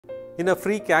In a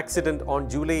freak accident on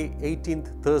July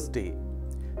 18th, Thursday,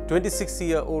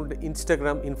 26-year-old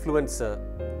Instagram influencer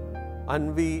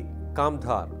Aanvi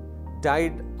Kamdar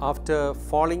died after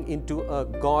falling into a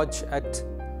gorge at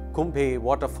Kumbhe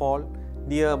Waterfall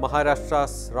near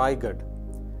Maharashtra's Raigad.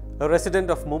 A resident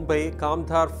of Mumbai,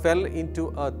 Kamdar fell into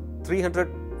a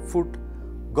 300-foot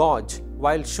gorge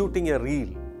while shooting a reel.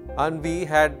 Aanvi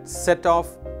had set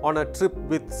off on a trip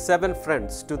with 7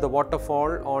 friends to the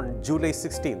waterfall on July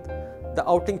 16th. The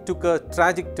outing took a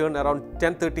tragic turn around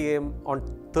 10:30 am on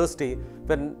Thursday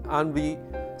when Aanvi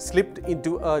slipped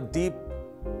into a deep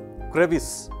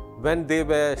crevice when they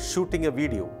were shooting a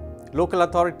video. Local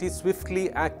authorities swiftly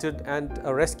acted and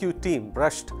a rescue team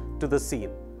rushed to the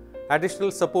scene.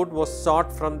 Additional support was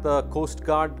sought from the Coast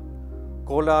Guard,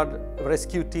 Kolad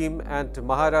rescue team and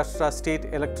Maharashtra State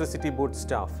Electricity Board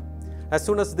staff. As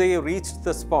soon as they reached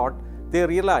the spot, they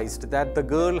realized that the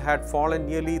girl had fallen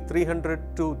nearly 300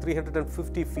 to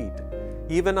 350 feet.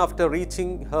 Even after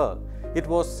reaching her, it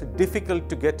was difficult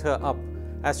to get her up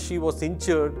as she was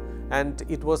injured and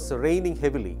it was raining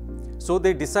heavily. So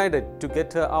they decided to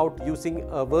get her out using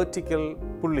a vertical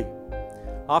pulley.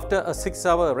 After a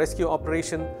 6-hour rescue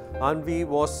operation, Aanvi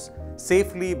was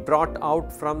safely brought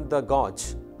out from the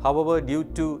gorge. However, due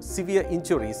to severe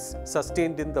injuries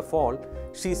sustained in the fall,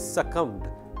 she succumbed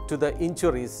to the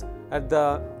injuries at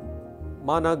the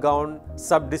Managaon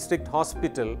Sub-District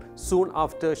Hospital soon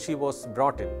after she was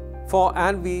brought in. For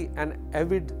Aanvi, an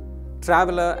avid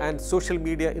traveler and social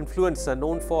media influencer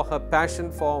known for her passion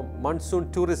for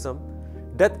monsoon tourism,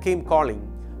 death came calling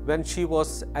when she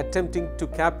was attempting to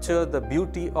capture the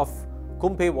beauty of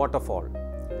Kumbhe waterfall.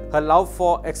 Her love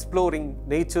for exploring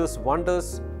nature's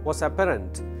wonders was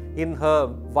apparent in her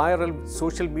viral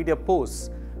social media posts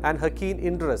and her keen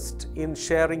interest in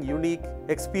sharing unique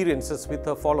experiences with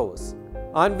her followers.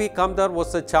 Aanvi Kamdar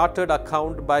was a chartered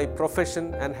accountant by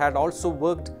profession and had also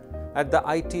worked at the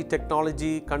IT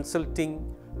technology consulting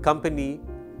company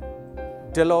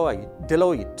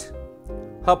Deloitte.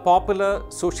 Her popular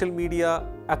social media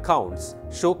accounts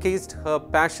showcased her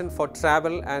passion for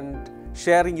travel and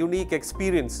sharing unique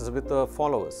experiences with her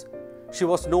followers. She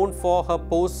was known for her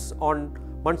posts on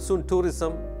monsoon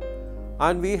tourism.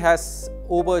 Aanvi has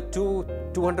over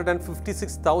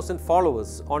 256,000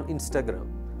 followers on Instagram.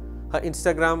 Her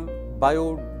Instagram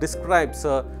bio describes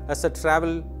her as a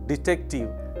travel detective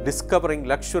discovering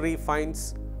luxury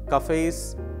finds,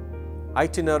 cafes,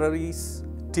 itineraries,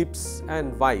 tips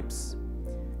and vibes.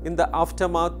 In the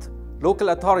aftermath, local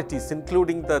authorities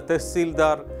including the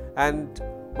Tehsildar and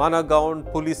Managaon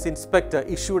police inspector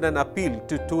issued an appeal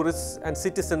to tourists and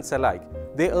citizens alike.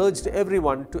 They urged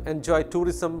everyone to enjoy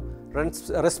tourism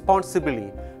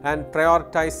responsibly and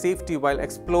prioritize safety while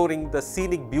exploring the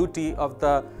scenic beauty of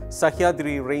the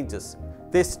Sahyadri ranges.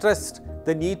 They stressed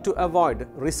the need to avoid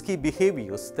risky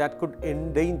behaviors that could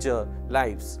endanger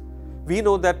lives. We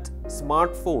know that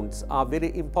smartphones are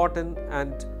very important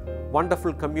and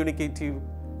wonderful communicative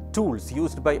tools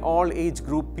used by all age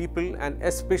group people and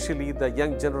especially the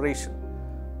young generation.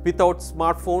 Without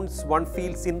smartphones, one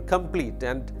feels incomplete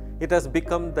and it has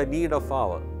become the need of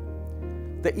hour.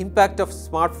 The impact of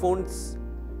smartphones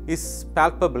is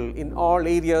palpable in all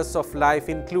areas of life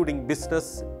including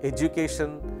business,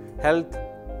 education, health,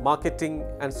 marketing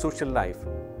and social life.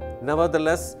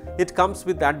 Nevertheless, it comes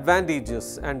with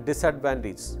advantages and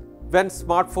disadvantages. When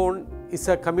smartphone is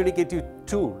a communicative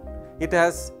tool, it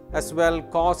has as well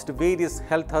caused various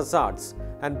health hazards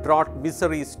and brought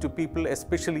miseries to people,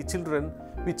 especially children,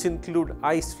 which include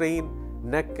eye strain,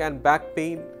 neck and back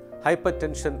pain,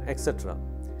 hypertension, etc.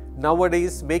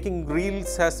 Nowadays, making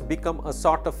reels has become a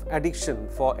sort of addiction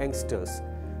for youngsters.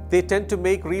 They tend to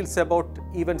make reels about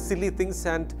even silly things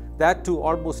and that too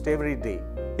almost every day.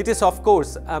 It is of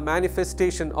course a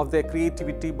manifestation of their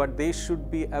creativity, but they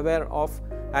should be aware of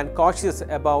and cautious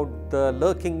about the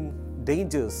lurking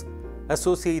dangers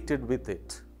associated with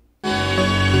it.